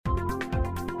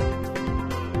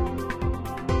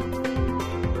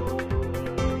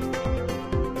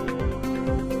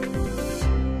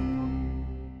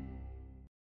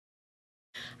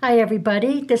Hi,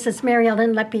 everybody. This is Mary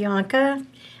Ellen Lepianka,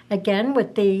 again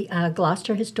with the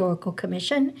Gloucester Historical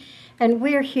Commission, and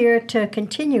we're here to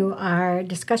continue our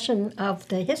discussion of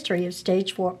the history of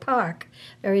Stage Fort Park.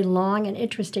 Very long and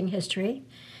interesting history.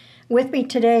 With me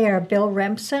today are Bill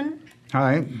Remsen.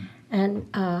 Hi.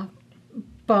 And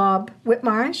Bob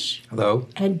Whitmarsh. Hello.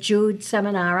 And Jude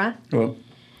Seminara. Hello.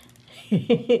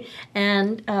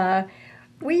 And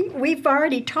we've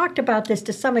already talked about this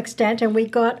to some extent, and we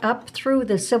got up through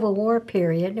the Civil War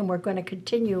period, and we're going to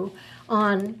continue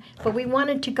on. But we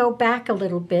wanted to go back a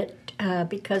little bit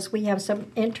because we have some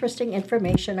interesting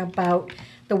information about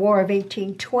the War of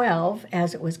 1812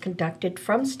 as it was conducted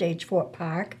from Stage Fort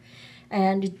Park.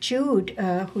 And Jude,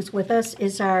 who's with us,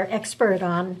 is our expert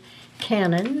on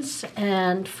cannons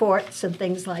and forts and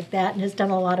things like that, and has done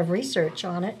a lot of research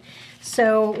on it.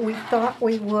 So we thought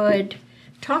we would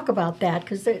talk about that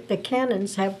because the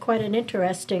cannons have quite an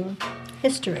interesting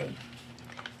history.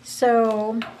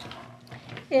 So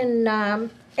in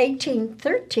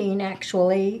 1813,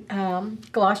 actually,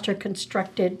 Gloucester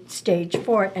constructed Stage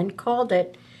Fort and called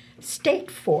it State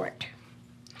Fort,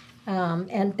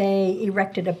 and they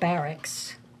erected a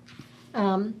barracks.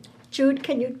 Jude,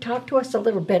 can you talk to us a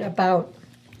little bit about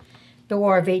the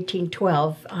War of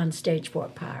 1812 on Stage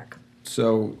Fort Park?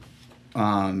 So,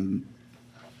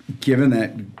 given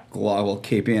that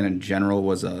Cape Ann in general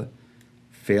was a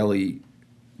fairly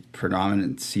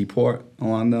predominant seaport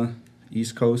along the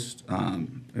East Coast,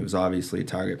 it was obviously a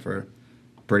target for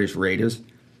British raiders.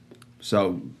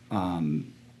 So,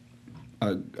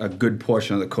 a good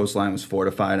portion of the coastline was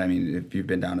fortified. I mean, if you've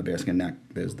been down to Bearskin Neck,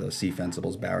 there's the Sea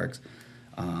Fencibles Barracks.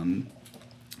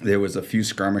 There was a few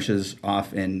skirmishes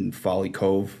off in Folly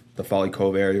Cove, the Folly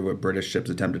Cove area where British ships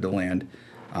attempted to land.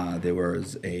 There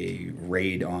was a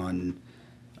raid on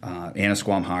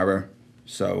Annisquam Harbor,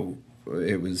 so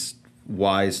it was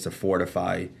wise to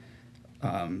fortify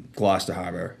Gloucester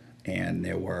Harbor, and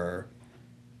there were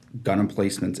gun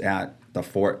emplacements at the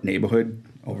fort neighborhood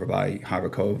over by Harbor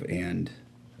Cove and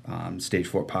Stage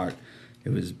Fort Park.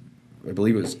 I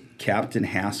believe it was Captain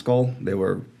Haskell. There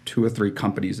were 2 or 3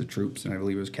 companies of troops, and I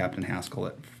believe it was Captain Haskell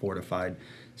that fortified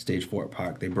Stage Fort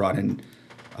Park. They brought in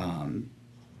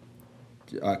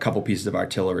a couple pieces of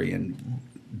artillery and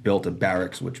built a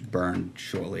barracks which burned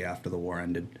shortly after the war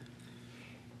ended.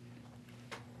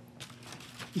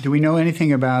 Do we know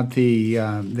anything about the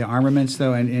armaments,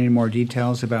 though, and any more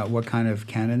details about what kind of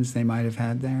cannons they might have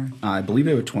had there? I believe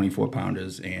they were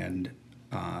 24-pounders, and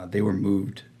they were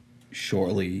moved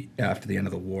shortly after the end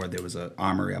of the war. There was an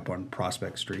armory up on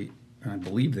Prospect Street, and I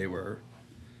believe they were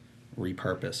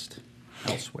repurposed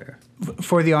elsewhere.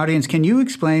 For the audience, can you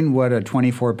explain what a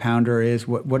 24-pounder is?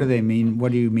 What do they mean?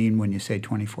 What do you mean when you say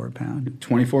 24-pound?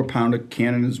 24-pounder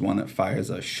cannon is one that fires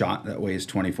a shot that weighs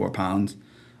 24 pounds.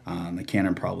 The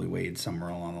cannon probably weighed somewhere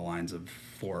along the lines of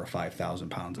 4,000 or 5,000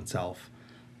 pounds itself.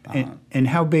 And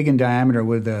how big in diameter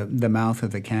would the mouth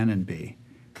of the cannon be?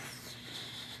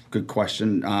 Good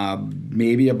question.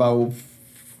 Maybe about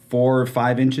 4 or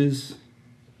 5 inches.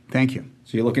 Thank you.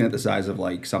 So you're looking at the size of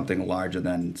like something larger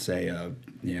than, say, a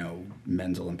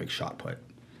men's Olympic shot put,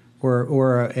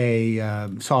 or a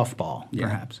softball,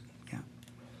 perhaps. Yeah.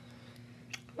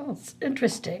 Well, it's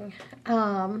interesting.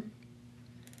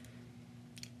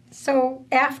 So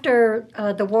after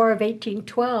the War of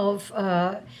 1812,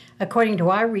 according to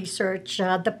our research,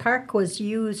 the park was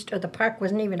used, or the park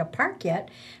wasn't even a park yet,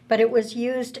 but it was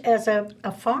used as a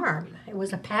farm. It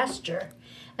was a pasture.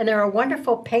 And there are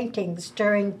wonderful paintings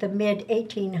during the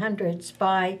mid-1800s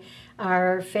by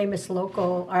our famous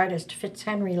local artist,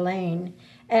 Fitzhenry Lane,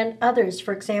 and others,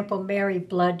 for example, Mary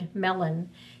Blood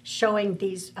Mellon, showing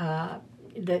these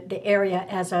the area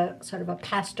as a sort of a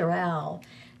pastoral,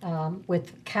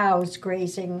 with cows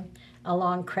grazing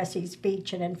along Cressy's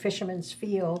Beach and in Fisherman's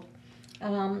Field.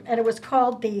 And it was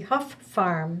called the Hough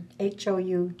Farm,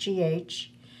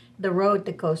 H-O-U-G-H. The road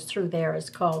that goes through there is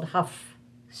called Hough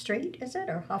Street, is it?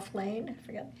 Or Hough Lane? I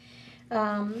forget.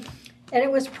 And it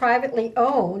was privately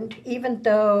owned, even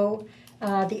though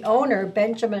the owner,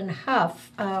 Benjamin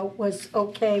Hough, was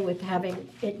okay with having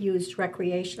it used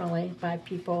recreationally by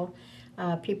people.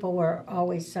 People were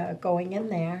always going in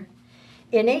there.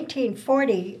 In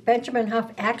 1840, Benjamin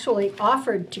Hough actually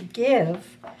offered to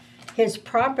give his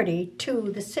property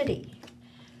to the city,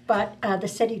 but the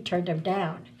city turned him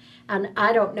down. And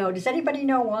I don't know, does anybody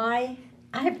know why?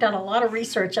 I have done a lot of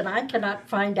research, and I cannot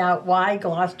find out why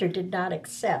Gloucester did not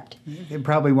accept They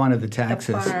probably wanted the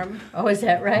taxes. the farm. Oh, is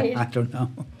that right? I don't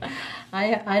know.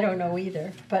 I don't know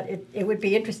either, but it would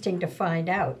be interesting to find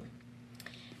out.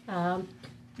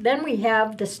 Then we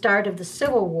have the start of the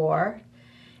Civil War.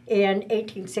 in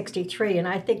 1863, and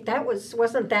I think that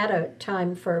wasn't that a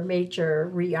time for major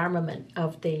rearmament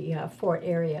of the fort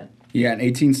area? Yeah, in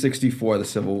 1864,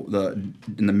 in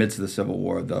the midst of the Civil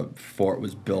War, the fort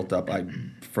was built up.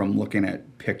 From looking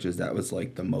at pictures, that was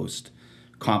like the most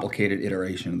complicated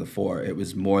iteration of the fort. It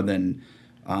was more than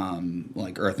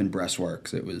like earthen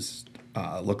breastworks. It was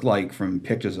looked like, from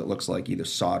pictures, it looks like either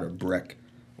sod or brick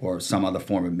or some other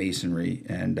form of masonry.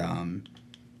 And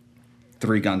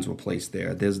 3 guns were placed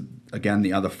there. There's again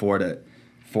the other fort at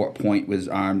Fort Point was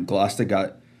armed. Gloucester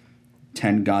got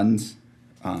 10 guns.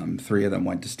 3 of them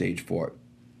went to Stage Fort.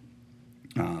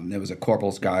 There was a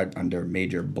corporal's guard under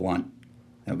Major Blunt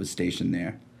that was stationed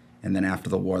there. And then after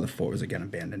the war, the fort was again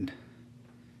abandoned.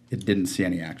 It didn't see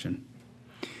any action.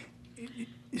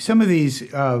 Some of these,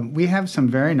 we have some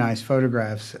very nice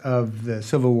photographs of the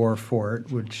Civil War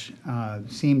fort, which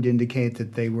seem to indicate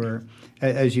that they were,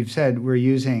 as you've said, we're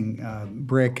using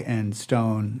brick and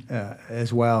stone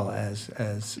as well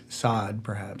as sod,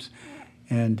 perhaps.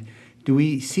 And do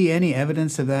we see any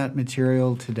evidence of that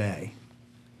material today?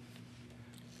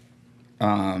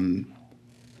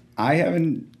 I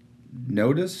haven't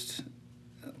noticed,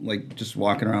 like just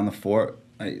walking around the fort,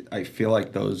 I feel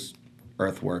like those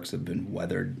earthworks have been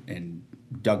weathered and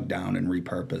dug down and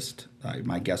repurposed.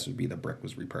 My guess would be the brick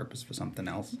was repurposed for something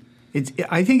else.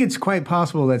 I think it's quite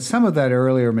possible that some of that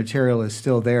earlier material is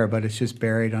still there, but it's just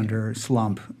buried under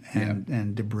slump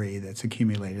and debris that's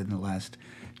accumulated in the last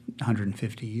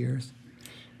 150 years.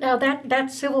 Now,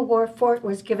 that Civil War fort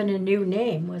was given a new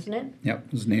name, wasn't it? Yep,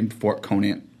 it was named Fort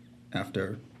Conant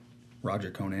after Roger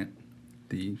Conant,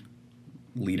 the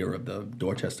leader of the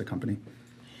Dorchester Company.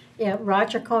 Yeah,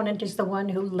 Roger Conant is the one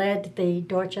who led the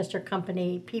Dorchester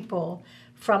Company people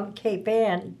from Cape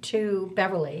Ann to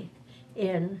Beverly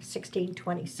in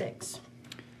 1626.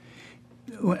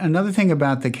 Another thing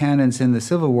about the cannons in the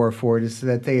Civil War fort is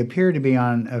that they appear to be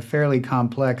on a fairly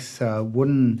complex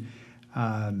wooden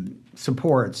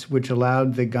supports, which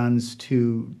allowed the guns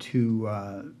to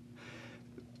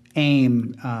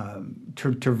aim,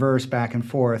 to traverse back and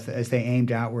forth as they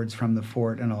aimed outwards from the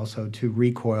fort, and also to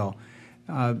recoil.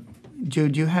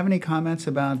 Jude, do you have any comments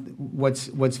about what's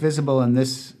visible in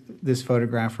this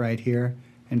photograph right here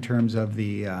in terms of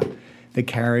the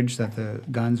carriage that the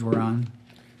guns were on?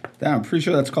 Yeah, I'm pretty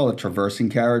sure that's called a traversing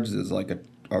carriage. There's like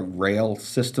a rail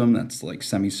system that's like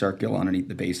semicircular underneath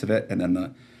the base of it, and then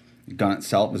the gun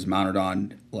itself is mounted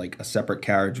on like a separate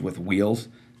carriage with wheels.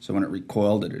 So when it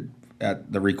recoiled,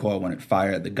 at the recoil when it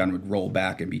fired, the gun would roll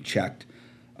back and be checked.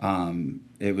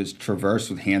 It was traversed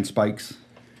with hand spikes,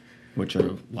 which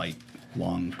are like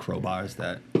long crowbars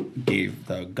that gave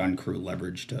the gun crew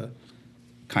leverage to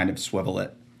kind of swivel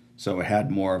it. So it had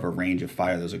more of a range of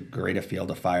fire. There's a greater field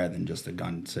of fire than just a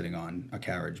gun sitting on a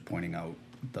carriage pointing out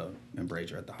the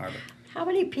embrasure at the harbor. How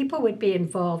many people would be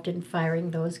involved in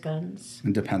firing those guns?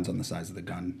 It depends on the size of the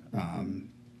gun.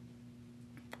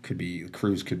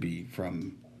 Crews could be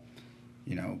from,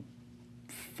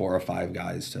 4 or 5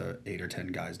 guys to 8 or 10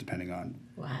 guys, depending on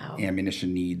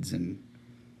ammunition needs and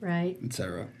right,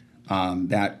 etc.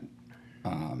 That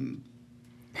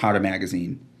powder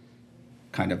magazine,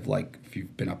 kind of like if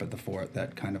you've been up at the fort,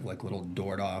 that kind of like little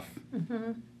doored off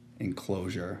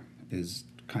enclosure is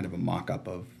kind of a mock-up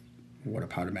of what a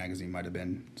powder magazine might have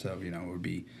been. So, it would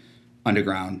be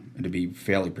underground and to be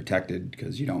fairly protected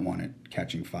because you don't want it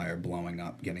catching fire, blowing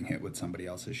up, getting hit with somebody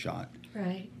else's shot.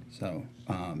 right. So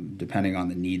depending on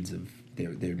the needs of,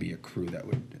 there'd be a crew that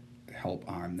would help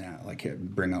arm that, like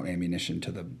bring out ammunition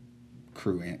to the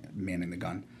crew manning the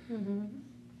gun.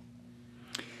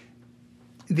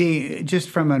 Just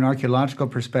from an archaeological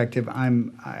perspective,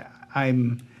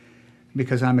 I'm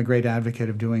because I'm a great advocate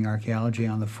of doing archaeology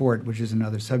on the fort, which is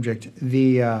another subject.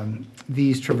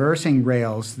 These traversing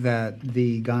rails that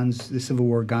the Civil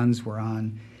War guns were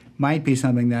on, might be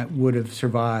something that would have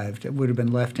survived. It would have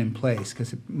been left in place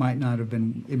because it might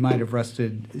have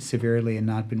rusted severely and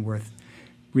not been worth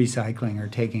recycling or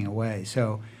taking away.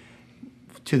 So,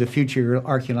 to the future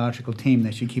archaeological team,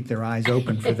 they should keep their eyes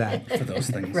open for that. For those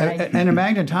things. Right. And a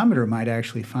magnetometer might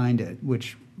actually find it,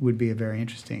 which would be a very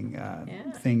interesting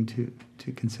thing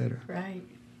to consider. Right.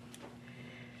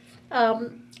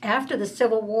 After the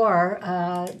Civil War,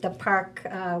 the park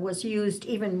was used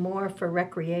even more for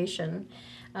recreation.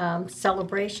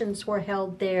 Celebrations were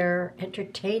held there,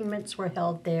 entertainments were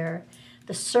held there.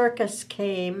 The circus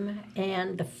came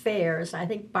and the fairs. I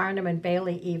think Barnum and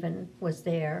Bailey even was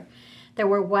there. There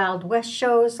were Wild West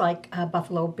shows like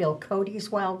Buffalo Bill Cody's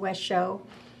Wild West show.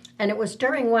 And it was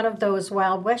during one of those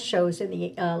Wild West shows in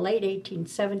the late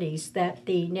 1870s that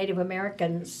the Native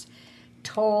Americans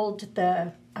told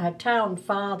the town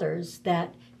fathers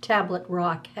that Tablet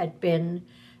Rock had been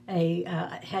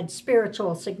had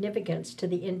spiritual significance to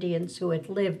the Indians who had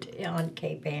lived on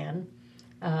Cape Ann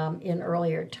in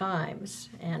earlier times,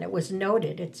 and it was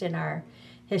noted. It's in our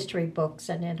history books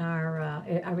and in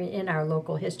our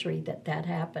local history that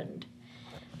happened.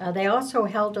 They also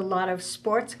held a lot of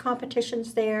sports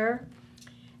competitions there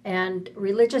and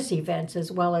religious events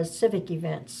as well as civic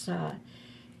events.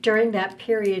 During that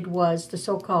period was the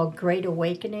so-called Great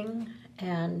Awakening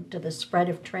and the spread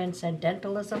of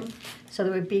transcendentalism. So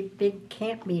there would be big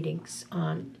camp meetings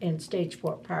in Stage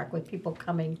Fort Park with people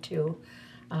coming to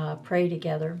pray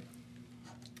together.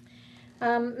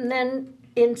 And then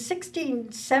in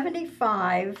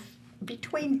 1675,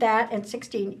 between that and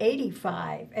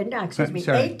 1685, and no, excuse me,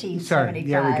 Sorry. 1875,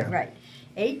 There we go. right,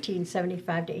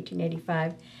 1875 to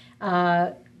 1885,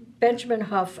 Benjamin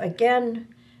Huff again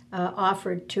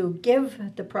offered to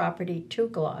give the property to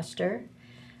Gloucester,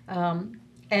 and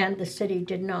the city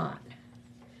did not.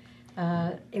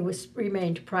 It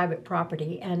remained private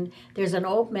property, and there's an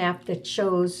old map that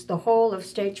shows the whole of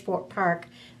Stage Fort Park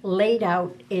laid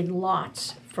out in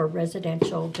lots for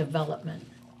residential development.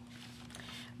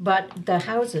 But the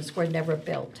houses were never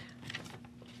built.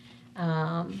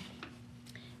 And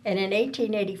in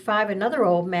 1885, another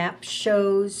old map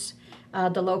shows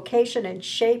the location and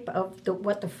shape of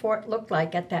what the fort looked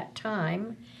like at that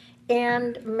time,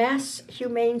 and Mass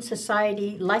Humane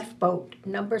Society Lifeboat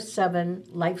Number 7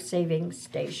 Life-Saving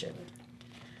Station.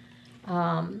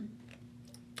 And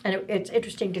it's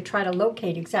interesting to try to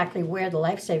locate exactly where the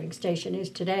life-saving station is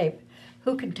today.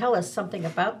 Who can tell us something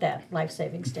about that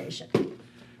life-saving station?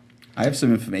 I have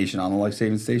some information on the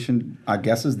life-saving station. Our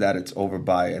guess is that it's over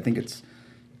by, I think it's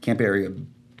Camp Area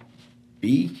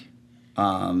B,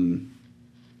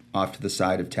 off to the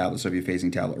side of Tablet. So if you're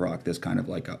facing Tablet Rock, there's kind of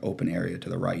like an open area to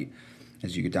the right.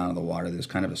 As you get down to the water, there's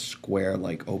kind of a square,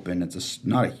 like open. It's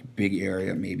not a big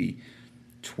area, maybe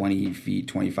 20 feet,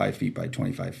 25 feet by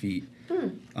 25 feet.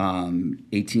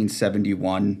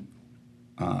 1871,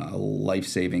 a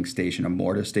life-saving station, a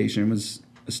mortar station was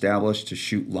established to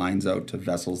shoot lines out to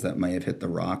vessels that may have hit the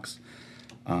rocks.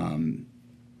 In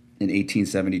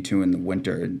 1872, in the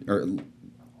winter, or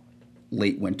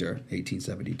late winter,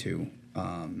 1872,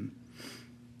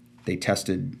 they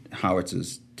tested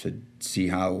howitzers to see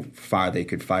how far they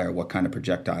could fire, what kind of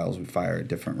projectiles would fire at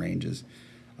different ranges.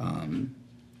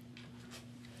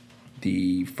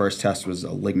 The first test was a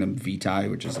lignum vitae,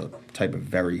 which is a type of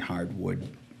very hard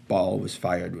wood ball, was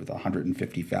fired with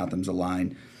 150 fathoms of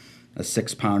line. A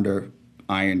 6-pounder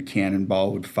iron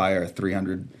cannonball would fire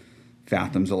 300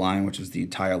 fathoms of line, which is the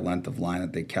entire length of line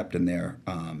that they kept in their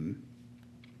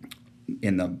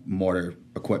in the mortar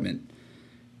equipment.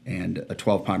 And a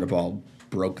 12-pounder ball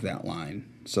broke that line.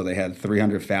 So they had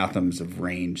 300 fathoms of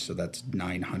range, so that's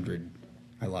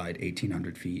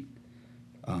 1,800 feet,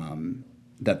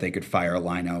 that they could fire a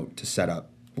line out to set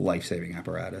up life-saving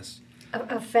apparatus.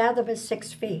 A fathom is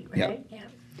 6 feet, right? Yep. Yeah.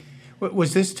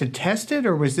 Was this to test it,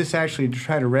 or was this actually to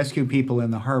try to rescue people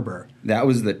in the harbor? That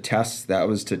was the test. That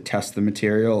was to test the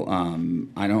material.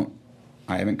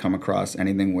 I haven't come across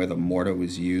anything where the mortar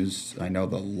was used. I know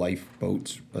the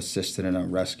lifeboats assisted in a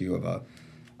rescue of a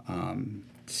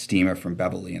steamer from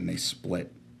Beverly, and they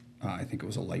split. I think it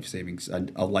was a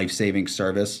life-saving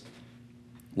service.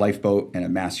 Lifeboat and a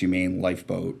Mass Humane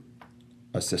lifeboat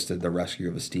assisted the rescue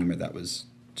of a steamer that was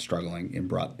struggling and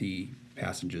brought the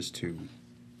passengers to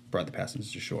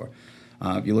shore.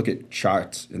 If you look at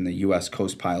charts in the U.S.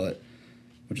 Coast Pilot,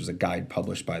 which is a guide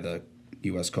published by the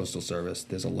U.S. Coastal Service,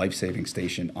 there's a life-saving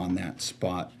station on that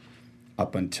spot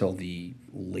up until the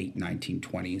late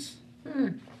 1920s.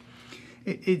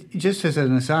 Just as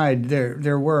an aside,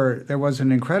 there was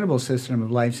an incredible system of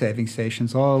life-saving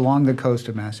stations all along the coast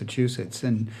of Massachusetts,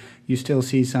 and you still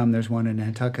see some. There's one in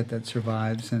Nantucket that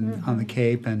survives, and on the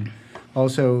Cape, and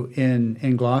also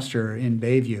in Gloucester, in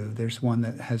Bayview, there's one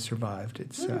that has survived.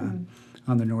 It's on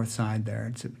the north side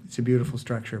there. It's a beautiful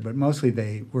structure, but mostly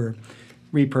they were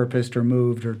repurposed or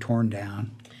moved or torn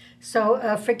down.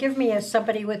 So forgive me as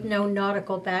somebody with no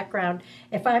nautical background.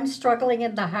 If I'm struggling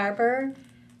in the harbor,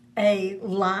 a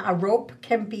rope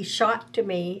can be shot to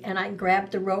me, and I can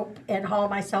grab the rope and haul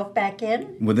myself back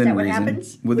in? Within Is that reason. what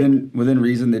happens? Within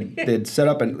reason, they'd set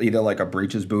up either like a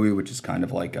breeches buoy, which is kind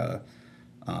of like a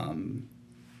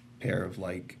pair of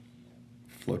like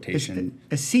flotation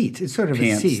A seat. It's sort of a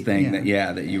pants seat thing that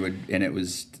you would, and it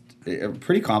was a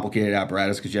pretty complicated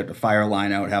apparatus because you have to fire a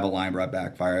line out, have a line brought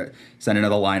back, fire it, send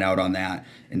another line out on that,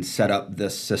 and set up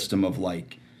this system of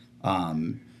like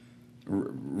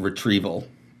retrieval.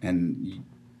 And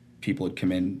people would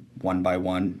come in one by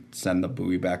one, send the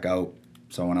buoy back out,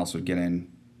 someone else would get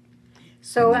in.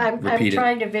 So and then I'm repeat it.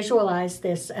 trying to visualize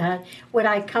this. Would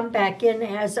I come back in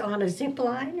as on a zip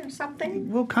line or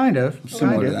something? Well, kind of.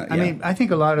 Similar kind to of. that, I yeah. mean, I think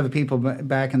a lot of the people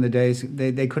back in the days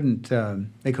they couldn't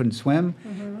swim,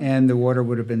 Mm-hmm. and the water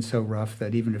would have been so rough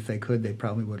that even if they could, they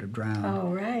probably would have drowned. Oh,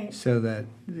 right. So that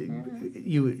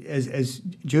you, as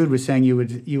Jude was saying,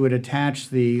 you would attach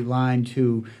the line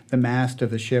to the mast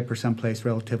of the ship or someplace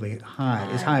relatively high,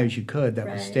 as high as you could, that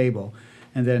was Right. stable,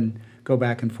 and then go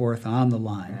back and forth on the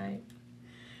line. Right.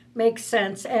 Makes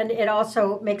sense. And it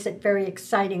also makes it very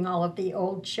exciting, all of the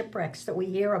old shipwrecks that we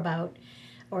hear about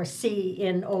or see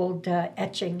in old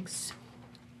etchings.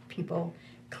 People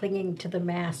clinging to the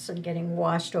masts and getting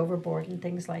washed overboard and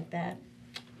things like that.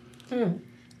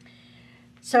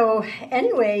 So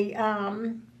anyway,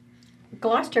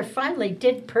 Gloucester finally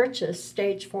did purchase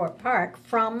Stage Fort Park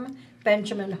from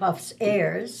Benjamin Huff's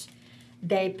heirs.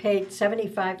 They paid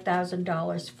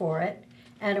 $75,000 for it,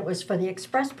 and it was for the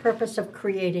express purpose of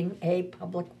creating a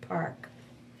public park.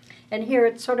 And here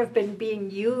it's sort of been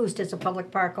being used as a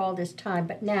public park all this time,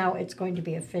 but now it's going to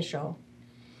be official.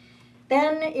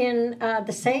 Then in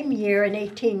the same year, in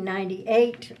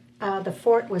 1898, the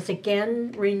fort was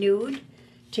again renewed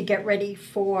to get ready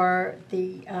for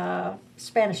the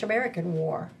Spanish-American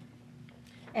War.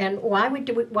 And why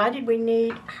did we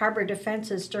need harbor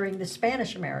defenses during the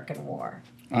Spanish-American War?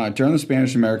 During the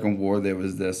Spanish-American War, there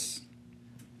was this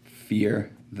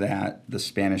fear that the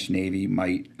Spanish Navy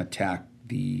might attack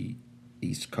the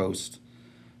East Coast.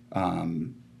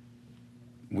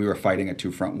 We were fighting a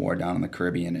two-front war down in the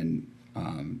Caribbean and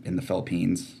in the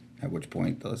Philippines, at which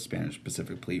point the Spanish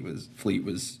Pacific fleet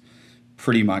was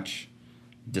pretty much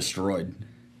destroyed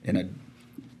in a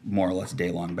more or less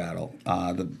day-long battle.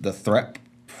 The threat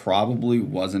probably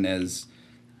wasn't as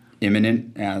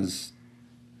imminent as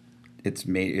it's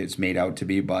made out to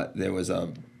be, but there was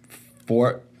a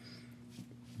fort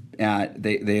they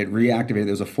had reactivated.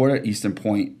 There was a fort at Eastern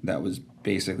Point that was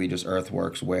basically just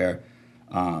earthworks where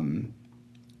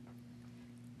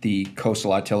the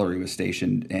coastal artillery was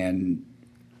stationed, and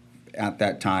at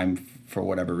that time, for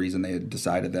whatever reason, they had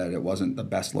decided that it wasn't the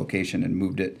best location and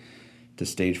moved it to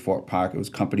Stage Fort Park. It was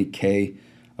Company K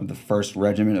of the 1st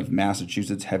Regiment of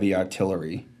Massachusetts Heavy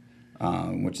Artillery,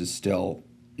 which is still,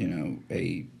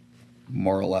 a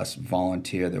more or less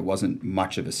volunteer. There wasn't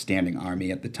much of a standing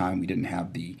army at the time. We didn't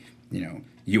have the,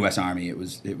 U.S. Army. It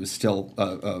was still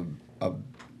a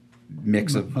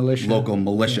mix of Militia. local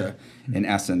militia, in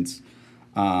essence.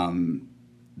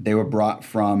 They were brought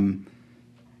from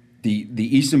the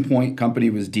Eastern Point Company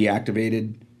was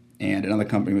deactivated, and another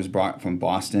company was brought from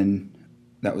Boston.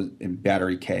 That was in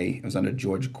Battery K. It was under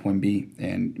George Quimby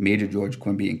and Major George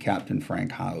Quimby and Captain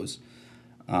Frank Howes.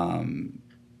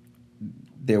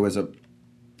 There was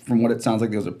from what it sounds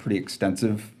like, there was a pretty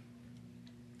extensive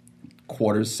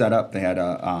quarters set up. They had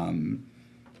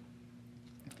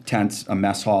tents, a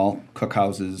mess hall,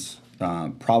 cookhouses,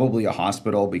 probably a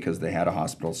hospital because they had a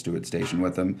hospital steward stationed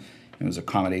with them. It was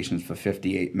accommodations for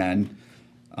 58 men.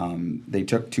 They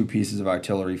took 2 pieces of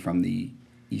artillery from the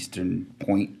Eastern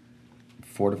Point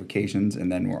fortifications,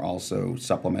 and then were also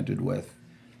supplemented with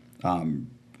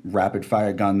rapid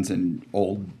fire guns and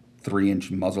old 3-inch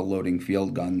muzzle loading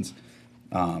field guns,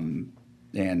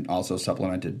 and also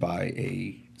supplemented by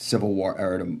a Civil War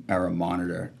era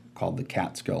monitor called the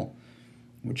Catskill,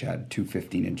 which had 2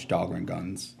 15-inch Dahlgren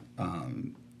guns.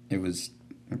 It was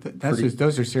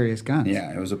Those are serious guns.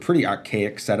 yeah, it was a pretty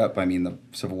archaic setup. I mean, the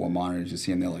Civil War monitors you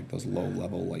see in there, like those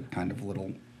low-level, like kind of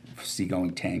little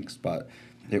seagoing tanks, but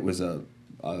it was a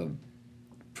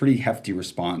pretty hefty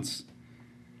response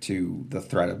to the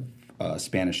threat of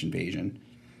Spanish invasion.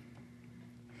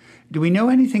 Do we know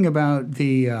anything about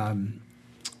the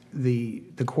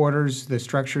quarters, the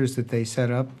structures that they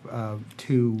set up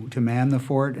to man the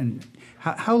fort, and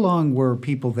how long were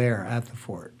people there at the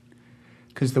fort?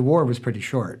 Because the war was pretty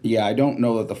short. Yeah, I don't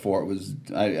know that the fort was.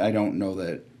 I don't know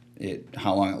that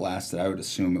how long it lasted. I would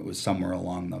assume it was somewhere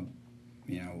along the,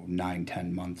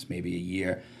 9-10 months, maybe a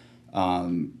year.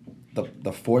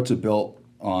 The forts are built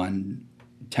on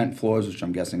tent floors, which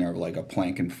I'm guessing are like a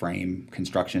plank and frame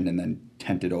construction, and then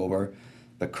tented over.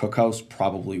 The cookhouse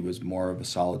probably was more of a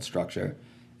solid structure,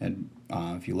 and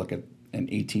if you look at an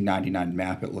 1899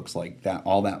 map, it looks like that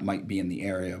all that might be in the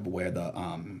area of where the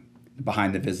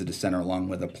behind the visitor center, along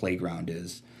where the playground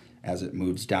is, as it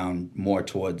moves down more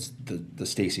towards the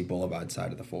Stacy Boulevard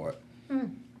side of the fort.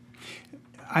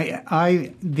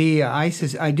 I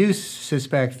do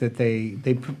suspect that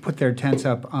they put their tents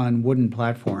up on wooden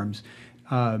platforms,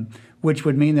 which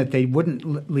would mean that they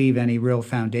wouldn't leave any real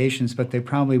foundations, but they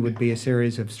probably would be a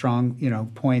series of strong,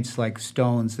 points like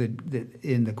stones that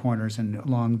in the corners and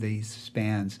along these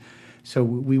spans So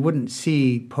we wouldn't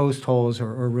see post holes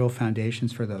or real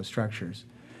foundations for those structures.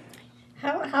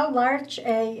 How large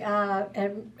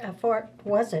a fort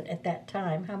was it at that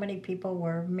time? How many people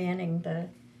were manning the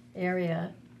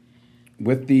area?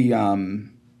 With the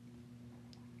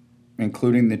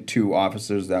including the 2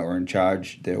 officers that were in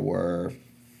charge, there were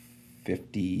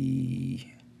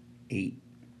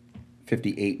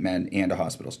 58 men and a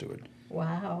hospital steward.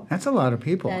 Wow. That's a lot of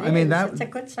people. That I mean, is. that It's a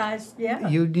good size, yeah.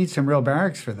 you need some real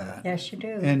barracks for that. Yes, you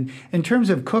do. And in terms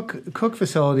of cook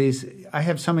facilities, I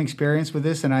have some experience with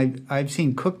this, and I've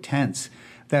seen cook tents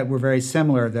that were very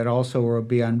similar that also would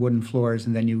be on wooden floors,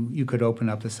 and then you could open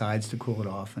up the sides to cool it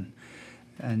off,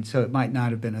 and so it might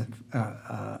not have been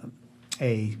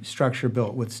a structure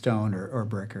built with stone or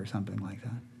brick or something like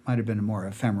that. Might have been a more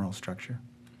ephemeral structure.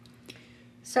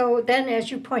 So then, as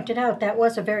you pointed out, that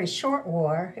was a very short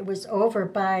war. It was over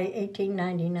by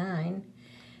 1899.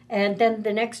 And then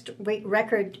the next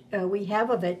record we have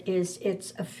of it is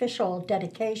its official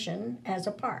dedication as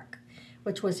a park,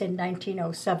 which was in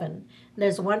 1907.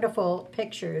 There's wonderful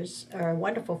pictures, or a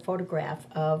wonderful photograph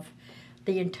of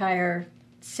the entire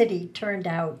city turned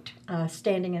out,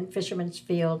 standing in Fisherman's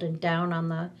Field and down on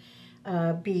the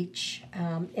beach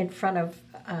in front of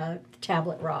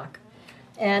Tablet Rock.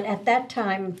 And at that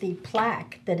time, the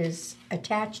plaque that is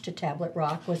attached to Tablet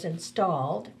Rock was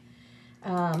installed.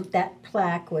 That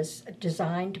plaque was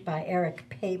designed by Eric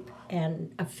Pape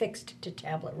and affixed to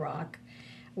Tablet Rock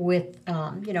with,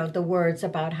 the words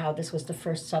about how this was the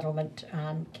first settlement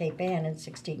on Cape Ann in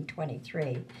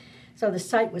 1623. So the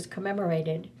site was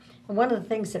commemorated. And one of the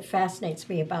things that fascinates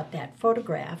me about that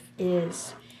photograph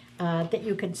is that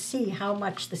you can see how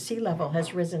much the sea level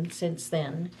has risen since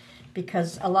then,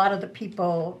 because a lot of the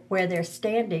people where they're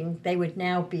standing, they would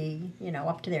now be,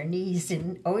 up to their knees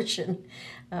in ocean.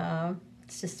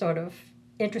 It's just sort of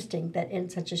interesting that in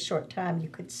such a short time you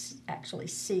could actually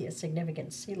see a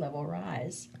significant sea level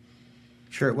rise.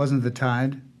 Sure, it wasn't the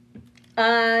tide?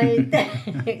 I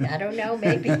don't know,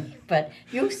 maybe, but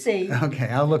you'll see. Okay,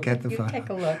 I'll look at the You photo. take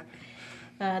a look.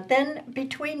 Then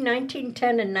between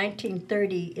 1910 and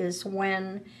 1930 is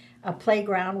when a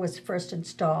playground was first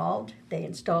installed. They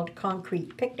installed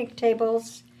concrete picnic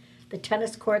tables. The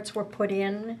tennis courts were put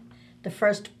in. The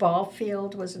first ball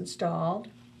field was installed.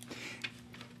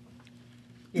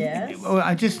 Yes.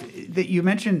 Well, you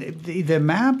mentioned the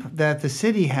map that the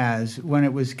city has when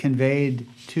it was conveyed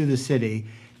to the city.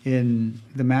 In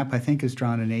the map, I think is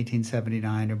drawn in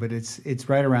 1879, but it's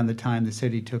right around the time the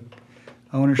city took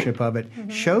ownership of it.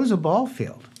 Shows a ball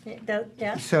field.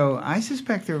 Yeah. So I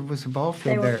suspect there was a ball They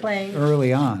field were there playing.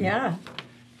 early on. Yeah.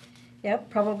 Yep,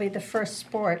 probably the first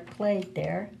sport played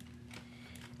there.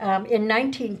 In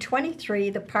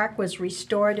 1923, the park was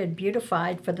restored and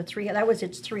beautified for that was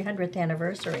its 300th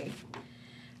anniversary.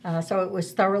 So it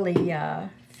was thoroughly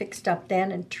fixed up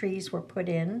then, and trees were put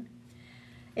in.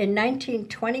 In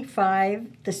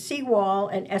 1925, the seawall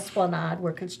and esplanade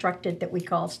were constructed that we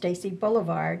call Stacy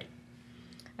Boulevard.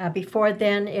 Before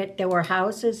then, there were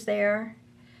houses there,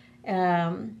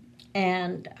 and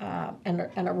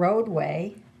a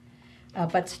roadway.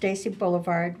 But Stacy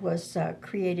Boulevard was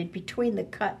created between the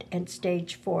Cut and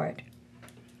Stage Fort.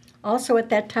 Also at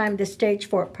that time, the Stage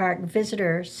Fort Park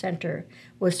Visitor Center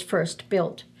was first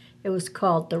built. It was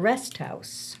called the Rest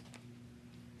House.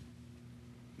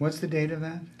 What's the date of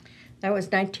that? That was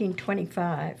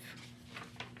 1925.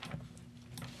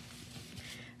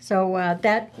 So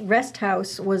that rest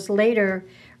house was later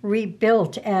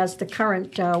rebuilt as the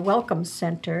current Welcome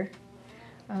Center.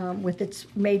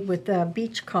 Made with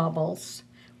beach cobbles,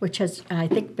 which has, I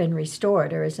think, been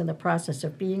restored or is in the process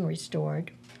of being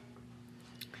restored.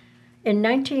 In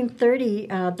 1930,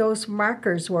 those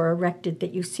markers were erected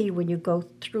that you see when you go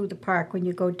through the park, when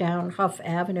you go down Huff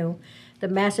Avenue. The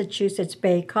Massachusetts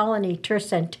Bay Colony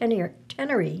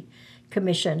Tercentenary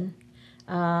Commission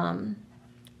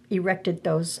erected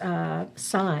those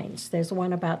signs. There's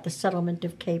one about the settlement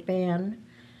of Cape Ann.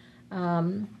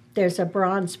 There's a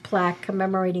bronze plaque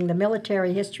commemorating the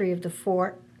military history of the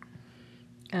fort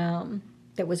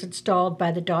that was installed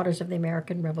by the Daughters of the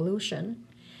American Revolution.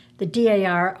 The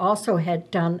DAR also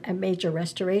had done a major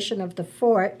restoration of the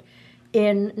fort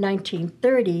in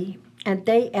 1930, and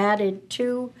they added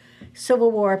 2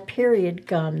 Civil War period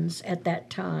guns at that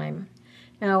time.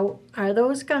 Now, are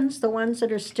those guns the ones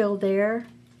that are still there?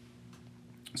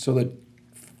 So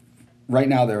right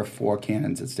now there are 4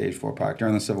 cannons at Stage 4 Park.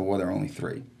 During the Civil War, there are only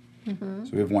 3. So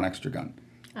we have 1 extra gun.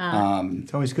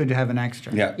 It's always good to have an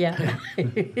extra. Yeah. Yeah.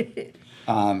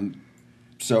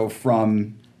 So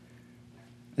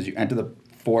as you enter the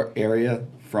fort area,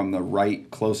 from the right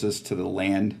closest to the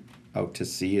land out to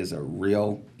sea is a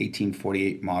real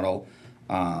 1848 model.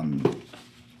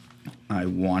 I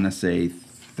want to say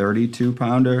 32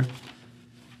 pounder.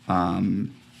 I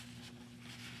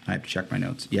have to check my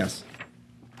notes. Yes.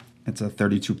 It's a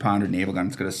 32 pounder naval gun.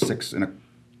 It's got a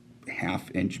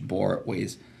 6.5 inch bore. It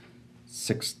weighs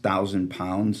 6,000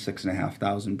 pounds,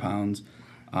 6,500 pounds.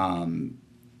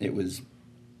 It was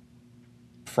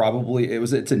probably,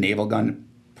 it's a naval gun.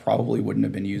 Probably wouldn't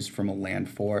have been used from a land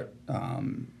fort.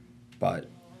 But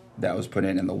that was put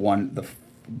in. And the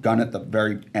gun at the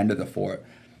very end of the fort,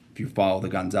 if you follow the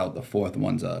guns out, the fourth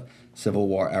one's a Civil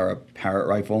War era Parrott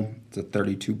rifle. It's a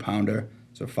 32 pounder.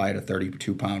 So fired a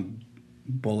 32 pound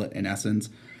bullet in essence,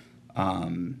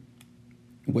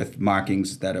 with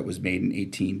markings that it was made in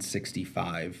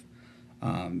 1865.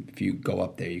 If you go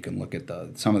up there, you can look at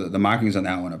some of the markings on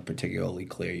that one are particularly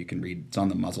clear. You can read, it's on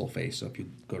the muzzle face. So if you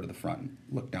go to the front and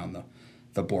look down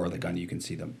the bore of the gun, you can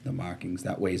see the markings.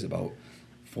 That weighs about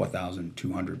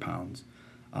 4,200 pounds.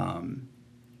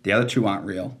 The other two aren't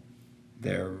real.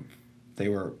 They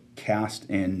were cast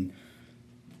in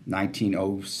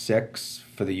 1906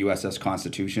 for the USS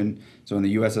Constitution. So when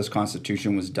the USS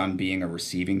Constitution was done being a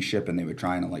receiving ship and they were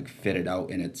trying to like fit it out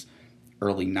in its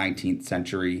early 19th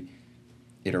century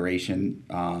iteration,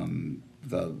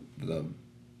 the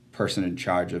person in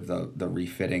charge of the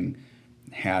refitting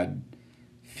had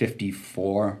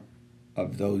 54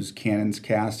 of those cannons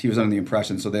cast. He was under the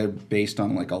impression, so they're based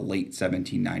on like a late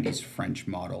 1790s French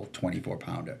model 24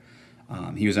 pounder.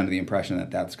 He was under the impression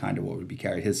that that's kind of what would be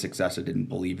carried. His successor didn't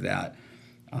believe that.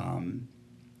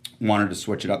 Wanted to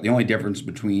switch it up. The only difference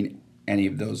between any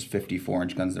of those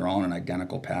 54-inch guns, they're all in an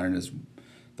identical pattern, is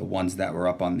the ones that were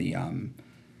up on the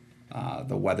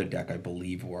weather deck, I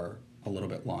believe, were a little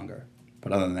bit longer.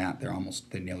 But other than that,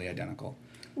 they're nearly identical.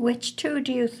 Which two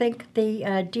do you think the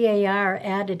DAR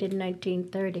added in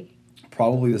 1930?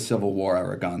 Probably the Civil War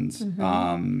era guns.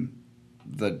 Mm-hmm.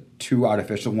 The two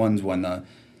artificial ones, when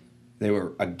they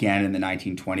were again in the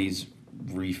 1920s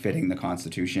refitting the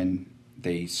Constitution,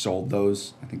 they sold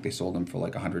those. I think they sold them for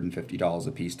like $150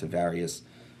 a piece to various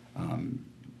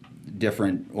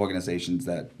different organizations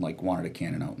that like wanted a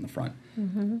cannon out in the front.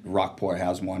 Mm-hmm. Rockport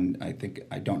has one.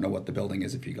 I don't know what the building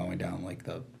is if you're going down like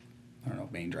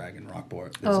Main Drag in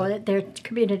Rockport. Their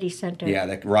community center. Yeah,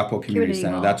 the Rockport Community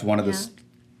Center. Hall. That's one of the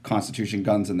Constitution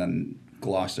guns, and then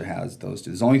Gloucester has those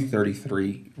two. There's only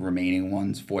 33 remaining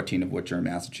ones, 14 of which are in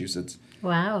Massachusetts.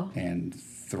 Wow. And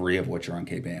 3 of which are on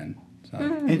Cape Ann. So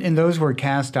And those were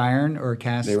cast iron or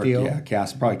cast they were, steel? yeah,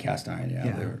 probably cast iron,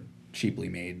 yeah. They were cheaply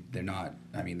made. They're not,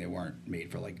 they weren't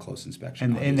made for like close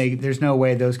inspection. And there's no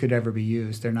way those could ever be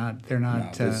used. They're not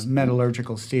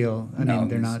metallurgical steel. They're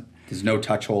not. There's no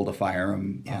touch hole to fire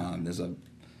them. Yeah.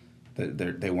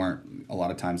 They weren't, a lot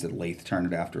of times that lathe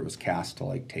turned it after it was cast to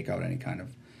like take out any kind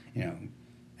of,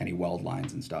 any weld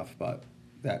lines and stuff, but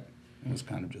that was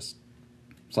kind of just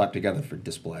slapped together for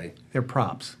display. They're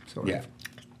props, sort of. Yeah,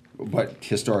 but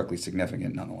historically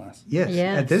significant nonetheless. Yes,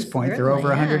 Yes, at this point, they're over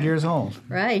 100 years old.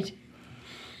 Right.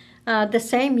 The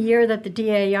same year that the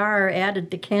DAR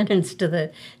added the cannons to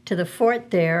the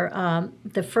fort there,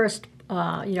 the first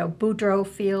Boudreaux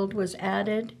Field was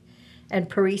added, and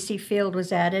Parisi Field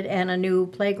was added, and a new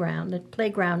playground. The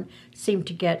playground seemed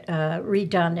to get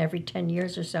redone every 10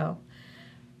 years or so.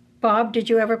 Bob, did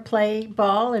you ever play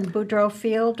ball in Boudreaux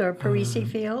Field or Parisi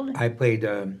Field? I played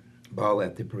ball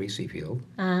at the Parisi Field.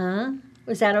 Uh-huh.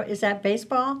 Is that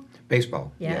baseball?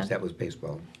 Baseball. Yeah. Yes, that was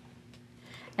baseball.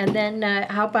 And then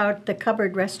how about the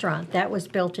Cupboard Restaurant? That was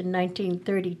built in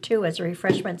 1932 as a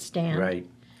refreshment stand. Right.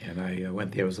 And I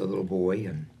went there as a little boy,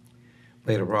 and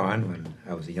later on, when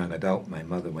I was a young adult, my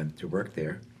mother went to work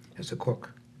there as a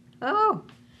cook. Oh,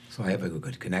 So I have a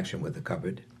good connection with the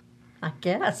cupboard. I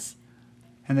guess.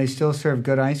 And they still serve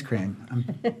good ice cream. I'm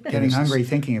getting hungry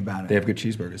thinking about They it. have good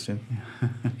cheeseburgers too.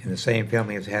 And the same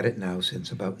family has had it now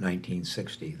since about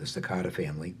 1960, the Sakata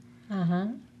family. Uh-huh.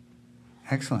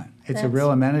 Excellent. It's a That's-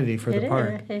 real amenity for the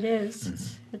park. It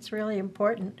is. It's really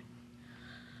important.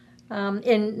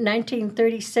 In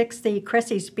 1936, the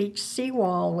Cressy's Beach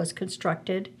seawall was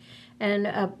constructed,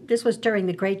 and this was during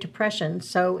the Great Depression,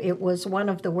 so it was one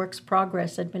of the Works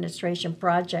Progress Administration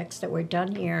projects that were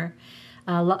done here.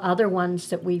 Other ones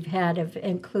that we've had have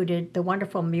included the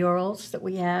wonderful murals that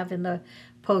we have in the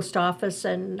post office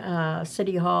and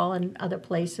City Hall and other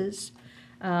places.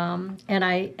 And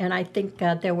I think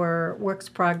there were Works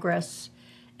Progress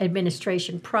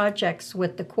Administration projects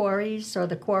with the quarries or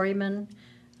the quarrymen.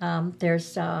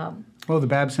 There's Well, the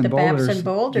Babson the Boulders. Babson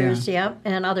Boulders, yeah,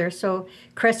 and others. So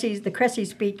the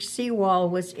Cressy's Beach seawall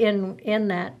was in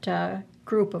that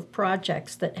group of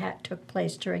projects that took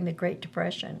place during the Great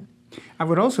Depression. I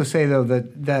would also say, though,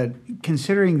 that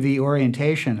considering the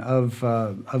orientation of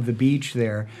the beach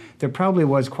there probably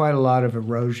was quite a lot of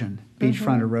erosion,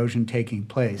 beachfront erosion taking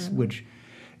place, which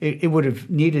it would have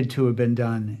needed to have been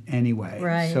done anyway.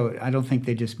 Right. So I don't think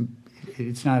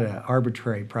it's not an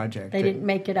arbitrary project. They didn't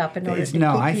make it up in order to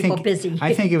I keep people think, busy.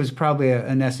 I think it was probably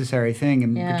a necessary thing,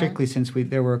 and Yeah. particularly since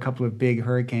there were a couple of big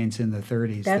hurricanes in the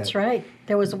 30s. That's right.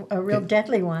 There was a real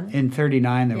deadly one. In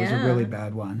 39, there was a really Yeah.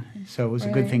 bad one. So it was a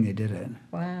good Right. thing they did it.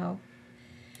 Wow.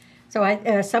 So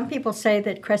some people say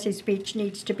that Cressy's Beach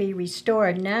needs to be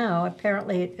restored now.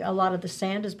 Apparently, a lot of the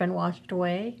sand has been washed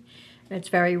away. It's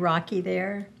very rocky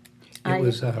there. It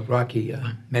was rocky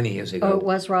many years ago. Oh, it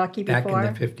was rocky Back before?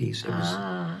 in the 50s. It was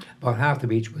Ah, about half the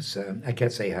beach was, I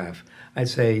can't say half, I'd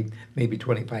say maybe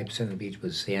 25% of the beach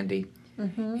was sandy,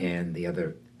 Mm-hmm. and the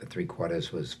other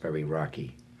three-quarters was very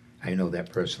rocky. I know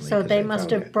that personally. so 'cause they I must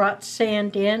found have it. brought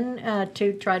sand in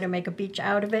to try to make a beach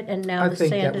out of it, and now I the think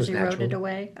sand that is was eroded natural.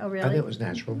 away. Oh, I really? think it was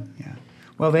natural. Yeah.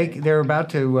 Well, they're about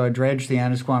to dredge the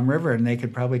Annisquam River, and they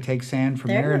could probably take sand from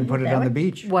there and put it that on the would-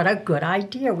 beach. What a good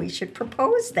idea. We should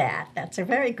propose that. That's a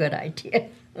very good idea.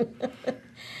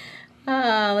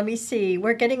 Let me see.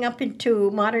 We're getting up into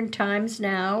modern times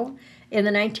now. In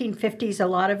the 1950s, a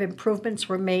lot of improvements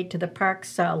were made to the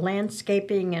park's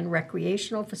landscaping and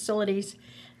recreational facilities.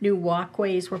 New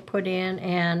walkways were put in,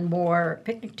 and more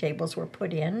picnic tables were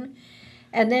put in.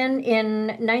 And then in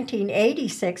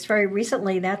 1986, very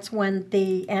recently, that's when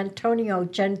the Antonio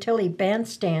Gentili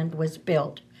Bandstand was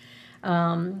built.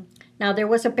 Now, there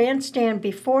was a bandstand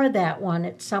before that one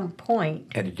at some point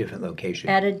At a different location.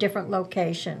 at a different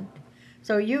location.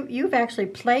 So you've actually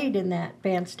played in that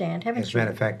bandstand, haven't As a you?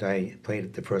 matter of fact, I played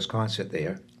at the first concert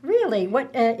there Really?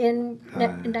 What, in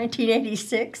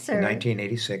 1986? in Or?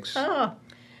 1986. Oh,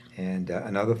 And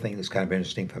another thing that's kind of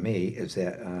interesting for me is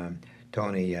that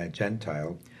Tony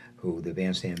Gentile, who the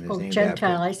bandstand is oh named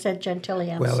Gentile. after. I said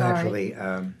Gentili. I'm Well, sorry. actually,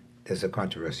 there's a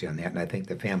controversy on that, and I think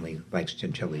the family likes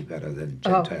Gentili better than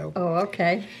Oh, Gentile. oh,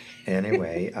 okay.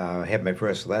 Anyway, I had my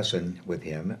first lesson with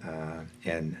him,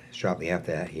 and shortly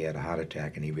after that, he had a heart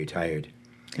attack and he retired.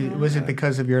 Was it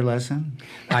because of your lesson?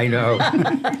 I know.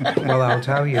 Well, I'll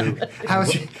tell you.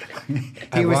 How's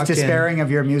I he was walked in- despairing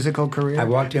of your musical career? I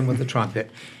walked in with the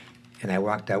trumpet, and I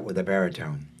walked out with a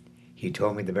baritone. He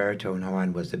told me the baritone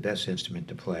horn was the best instrument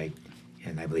to play,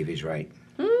 and I believe he's right.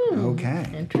 Okay.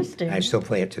 Interesting. I still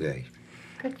play it today.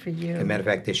 Good for you. As a matter of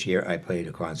fact, this year I played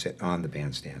a concert on the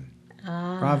bandstand.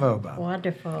 Bravo, Bob.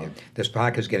 Wonderful. This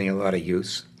park is getting a lot of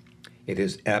use. It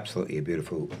is absolutely a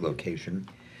beautiful location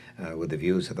with the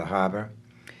views of the harbor,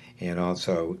 and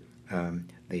also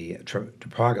the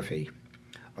topography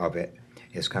of it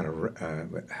is kind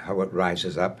of how it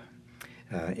rises up.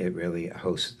 It really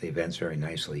hosts the events very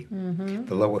nicely.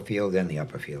 The lower field and the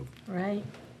upper field. Right.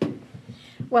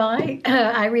 Well,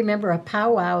 I remember a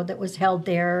powwow that was held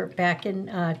there back in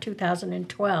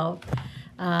 2012.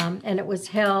 And it was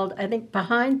held, I think,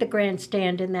 behind the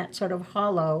grandstand in that sort of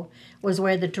hollow was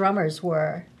where the drummers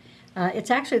were.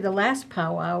 It's actually the last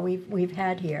powwow we've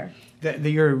had here.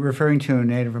 You're referring to a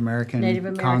Native American Native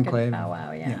American conclave?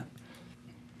 powwow, yeah.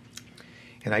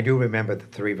 And I do remember the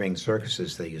three-ring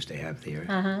circuses they used to have there.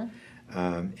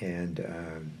 Uh-huh.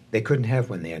 They couldn't have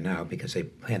one there now because they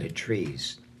planted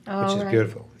trees, Oh, which is right.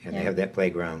 beautiful. And Yeah. they have that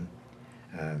playground,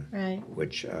 Right.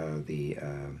 which the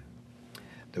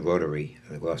Rotary,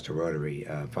 the Gloucester Rotary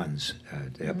funds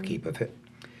the Mm-hmm. upkeep of it.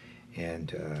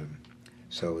 And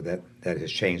so that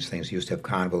has changed things. Used to have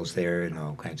carnivals there and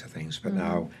all kinds of things, but Mm-hmm.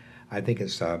 now I think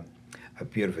it's a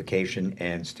beautification,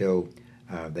 and still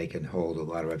they can hold a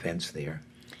lot of events there.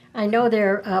 I know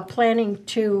they're planning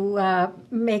to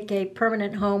make a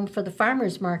permanent home for the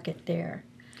farmers market there,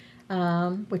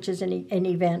 which is an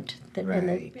event that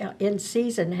Right. in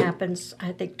season happens,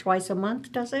 I think, twice a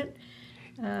month, does it?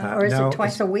 Or is No, it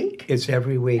twice a week? It's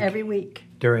every week Every week,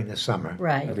 during the summer.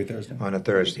 right. Every Thursday. On a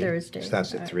Thursday. Thursday,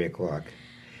 Starts at right. 3 o'clock.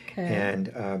 Okay.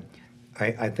 And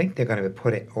I think they're going to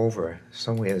put it over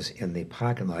somewhere in the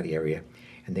parking lot area,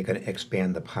 and they're going to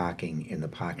expand the parking in the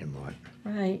parking lot.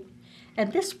 Right.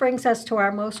 And this brings us to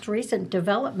our most recent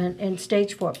development in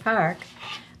Stage 4 Park,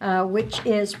 which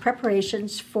is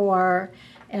preparations for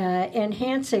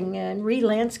enhancing and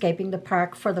re-landscaping the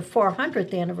park for the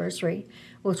 400th anniversary,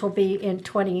 which will be in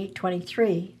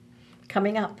 2023,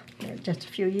 coming up in just a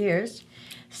few years.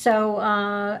 So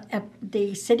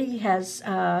the city has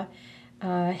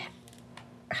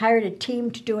hired a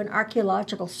team to do an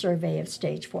archaeological survey of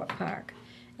Stage 4 Park.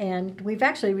 And we've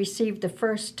actually received the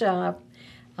first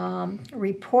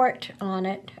report on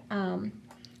it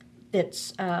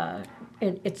that's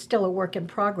it's still a work in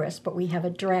progress, but we have a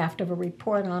draft of a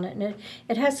report on it, and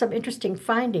it has some interesting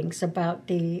findings about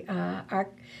the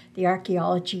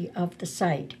archaeology of the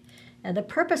site. And the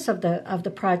purpose of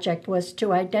the project was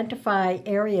to identify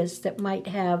areas that might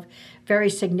have very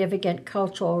significant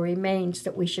cultural remains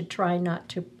that we should try not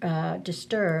to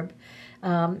disturb,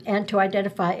 and to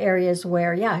identify areas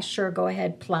where, yeah, sure, go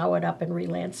ahead, plow it up and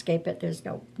re-landscape it. There's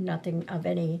nothing of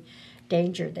any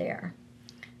danger there.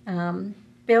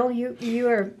 Bill,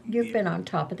 you've been on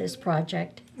top of this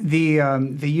project. The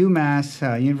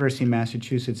UMass University of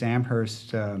Massachusetts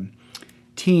Amherst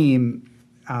team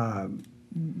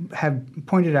have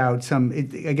pointed out some.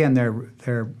 Again,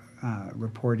 their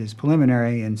report is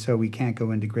preliminary, and so we can't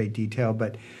go into great detail.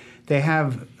 But they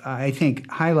have, I think,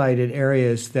 highlighted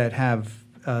areas that have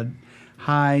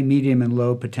high, medium, and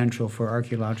low potential for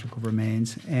archaeological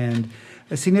remains. And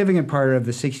a significant part of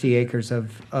the 60 acres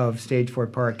of Stage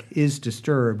Fort Park is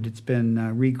disturbed. It's been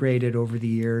regraded over the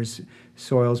years.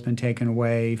 Soil's been taken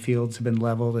away, fields have been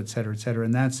leveled, et cetera,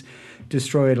 and that's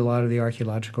destroyed a lot of the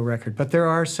archaeological record. But there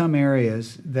are some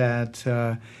areas that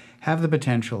have the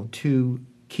potential to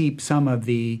keep some of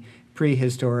the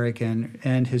prehistoric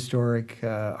and historic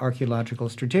archaeological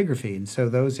stratigraphy. And so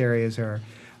those areas are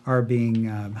being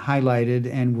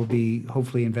highlighted and will be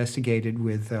hopefully investigated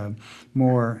with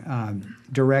more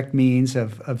direct means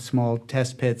of small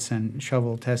test pits and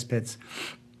shovel test pits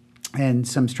and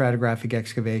some stratigraphic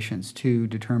excavations to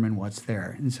determine what's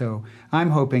there. And so I'm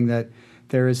hoping that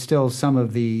there is still some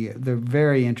of the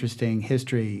very interesting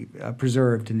history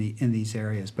preserved in these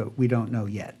areas, but we don't know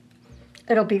yet.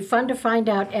 It'll be fun to find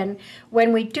out, and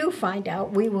when we do find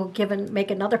out, we will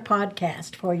make another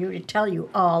podcast for you to tell you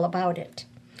all about it.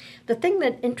 The thing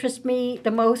that interests me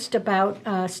the most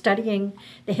about studying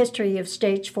the history of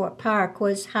Stage Fort Park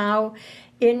was how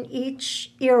in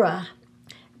each era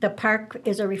the park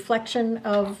is a reflection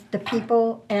of the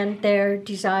people and their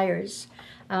desires.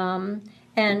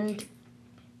 And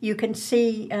you can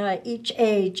see each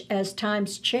age, as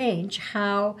times change,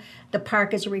 how the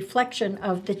park is a reflection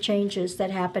of the changes that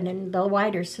happen in the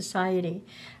wider society.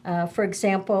 For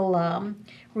example,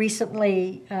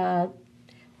 recently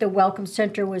the Welcome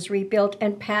Center was rebuilt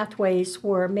and pathways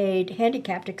were made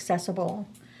handicapped accessible.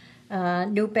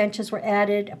 New benches were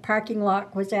added, a parking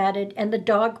lot was added, and the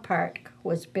dog park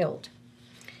was built.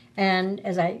 And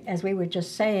as we were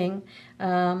just saying,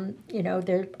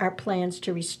 there are plans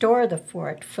to restore the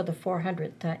fort for the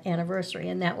 400th anniversary,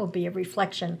 and that will be a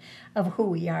reflection of who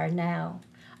we are now.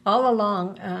 All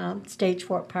along, Stage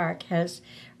Fort Park has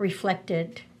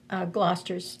reflected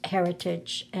Gloucester's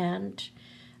heritage and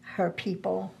her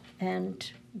people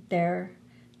and their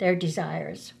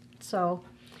desires. So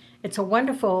it's a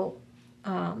wonderful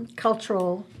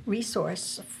cultural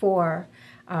resource for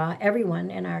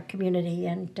everyone in our community,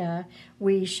 and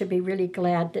we should be really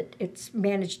glad that it's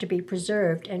managed to be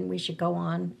preserved, and we should go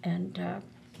on and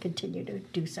continue to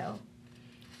do so.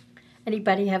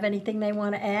 Anybody have anything they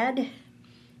want to add?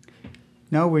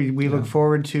 No, we look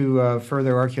forward to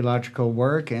further archaeological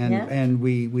work, and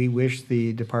we wish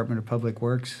the Department of Public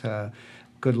Works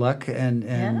good luck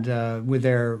and with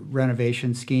their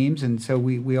renovation schemes. And so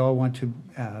we all want to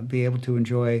be able to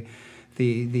enjoy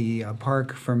the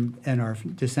park and our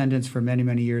descendants for many,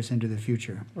 many years into the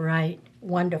future. Right.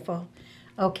 Wonderful.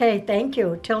 Okay, thank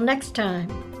you. Till next time.